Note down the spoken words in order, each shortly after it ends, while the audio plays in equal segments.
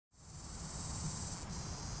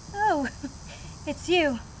Oh, it's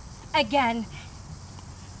you. Again.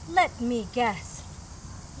 Let me guess.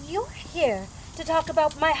 You're here to talk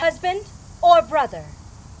about my husband or brother?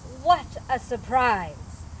 What a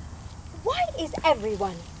surprise. Why is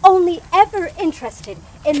everyone only ever interested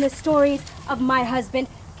in the stories of my husband,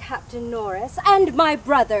 Captain Norris, and my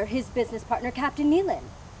brother, his business partner, Captain Neelon?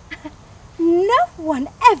 No one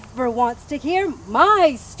ever wants to hear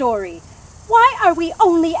my story. Why are we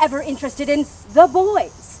only ever interested in the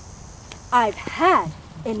boys? I've had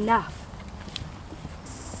enough.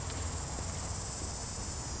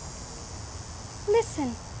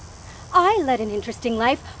 Listen, I led an interesting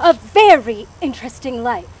life, a very interesting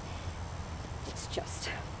life. It's just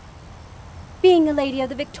being a lady of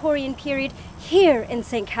the Victorian period here in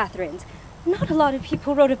St. Catharines. Not a lot of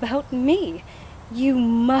people wrote about me. You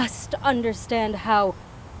must understand how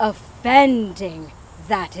offending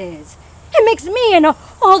that is. It makes me and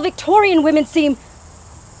all Victorian women seem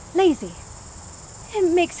lazy.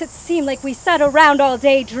 It makes it seem like we sat around all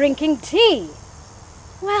day drinking tea.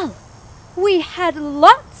 Well, we had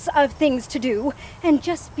lots of things to do, and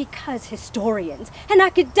just because historians and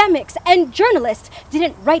academics and journalists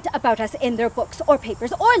didn't write about us in their books or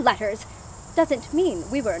papers or letters doesn't mean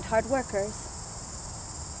we weren't hard workers.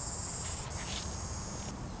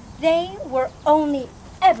 They were only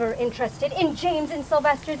ever interested in James and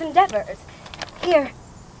Sylvester's endeavors. Here,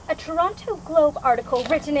 a Toronto Globe article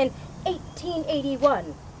written in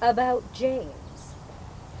 1881 about James.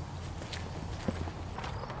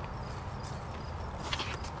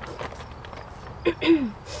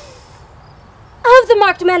 Of the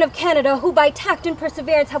marked men of Canada who by tact and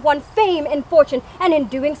perseverance have won fame and fortune, and in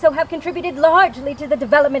doing so have contributed largely to the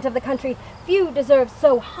development of the country, few deserve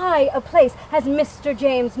so high a place as Mr.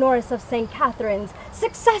 James Norris of St. Catharines.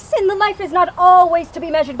 Success in the life is not always to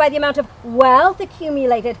be measured by the amount of wealth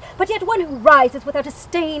accumulated, but yet one who rises without a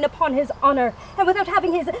stain upon his honor, and without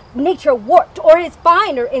having his nature warped or his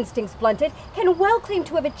finer instincts blunted, can well claim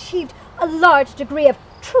to have achieved a large degree of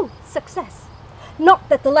true success. Not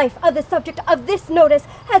that the life of the subject of this notice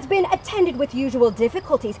has been attended with usual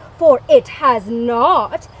difficulties, for it has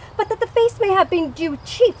not, but that the face may have been due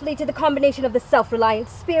chiefly to the combination of the self-reliant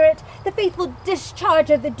spirit, the faithful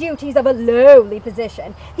discharge of the duties of a lowly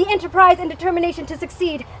position, the enterprise and determination to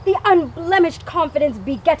succeed, the unblemished confidence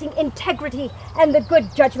begetting integrity, and the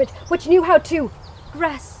good judgment which knew how to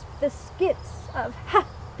grasp the skits of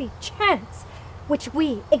happy chance, which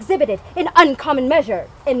we exhibited in uncommon measure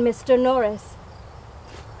in Mr. Norris.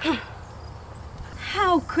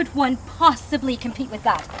 How could one possibly compete with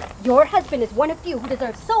that? Your husband is one of few who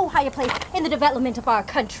deserve so high a place in the development of our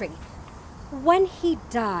country. When he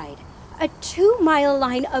died, a 2-mile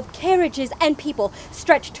line of carriages and people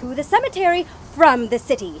stretched to the cemetery from the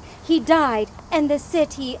city. He died, and the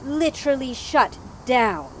city literally shut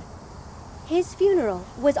down. His funeral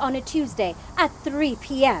was on a Tuesday at 3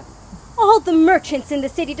 p.m. All the merchants in the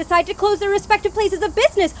city decided to close their respective places of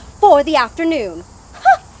business for the afternoon.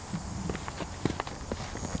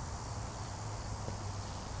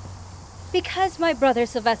 Because my brother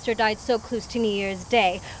Sylvester died so close to New Year's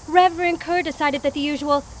Day, Reverend Kerr decided that the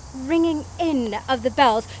usual ringing in of the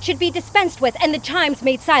bells should be dispensed with and the chimes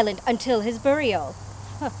made silent until his burial.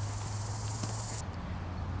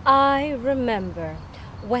 I remember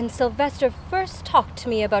when Sylvester first talked to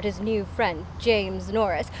me about his new friend, James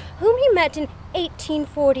Norris, whom he met in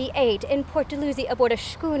 1848 in Port Dalhousie aboard a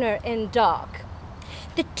schooner in dock.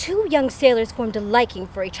 The two young sailors formed a liking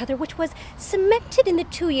for each other, which was cemented in the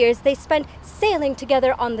 2 years they spent sailing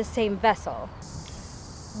together on the same vessel.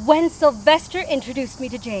 When Sylvester introduced me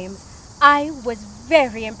to James, I was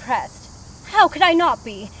very impressed. How could I not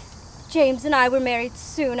be? James and I were married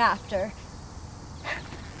soon after.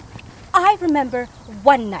 I remember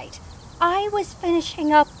one night, I was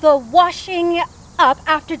finishing up the washing up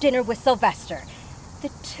after dinner with Sylvester.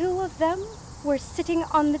 The two of them were sitting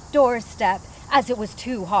on the doorstep, as it was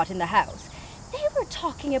too hot in the house. They were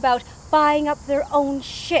talking about buying up their own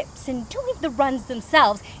ships and doing the runs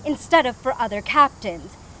themselves instead of for other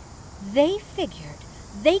captains. They figured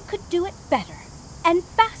they could do it better and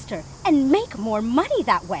faster and make more money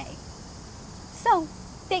that way. So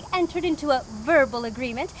they entered into a verbal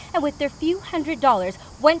agreement and with their few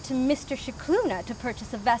 $100 went to Mr. Scicluna to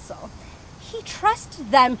purchase a vessel. He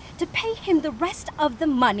trusted them to pay him the rest of the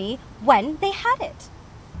money when they had it.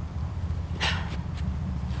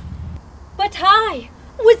 But I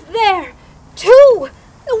was there, too.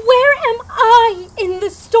 Where am I in the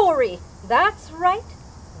story? That's right,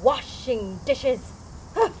 washing dishes.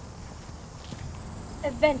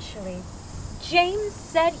 Eventually, James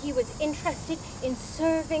said he was interested in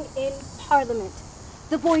serving in Parliament.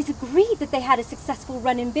 The boys agreed that they had a successful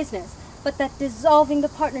run in business, but that dissolving the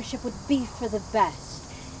partnership would be for the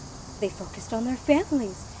best. They focused on their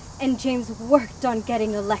families, and James worked on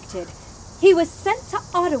getting elected. He was sent to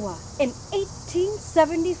Ottawa in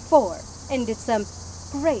 1874 and did some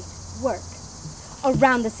great work.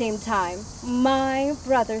 Around the same time, my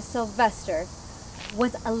brother Sylvester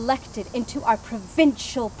was elected into our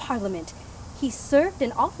provincial parliament. He served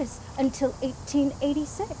in office until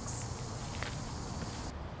 1886.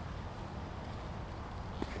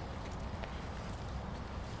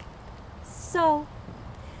 So,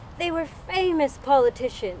 they were famous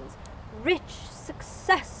politicians, rich,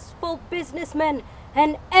 successful businessmen,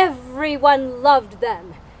 and everyone loved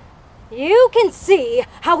them. You can see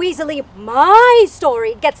how easily my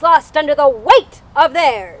story gets lost under the weight of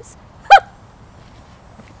theirs.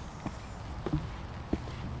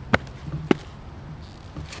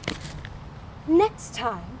 Next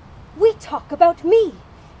time, we talk about me,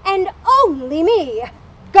 and only me.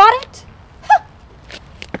 Got it?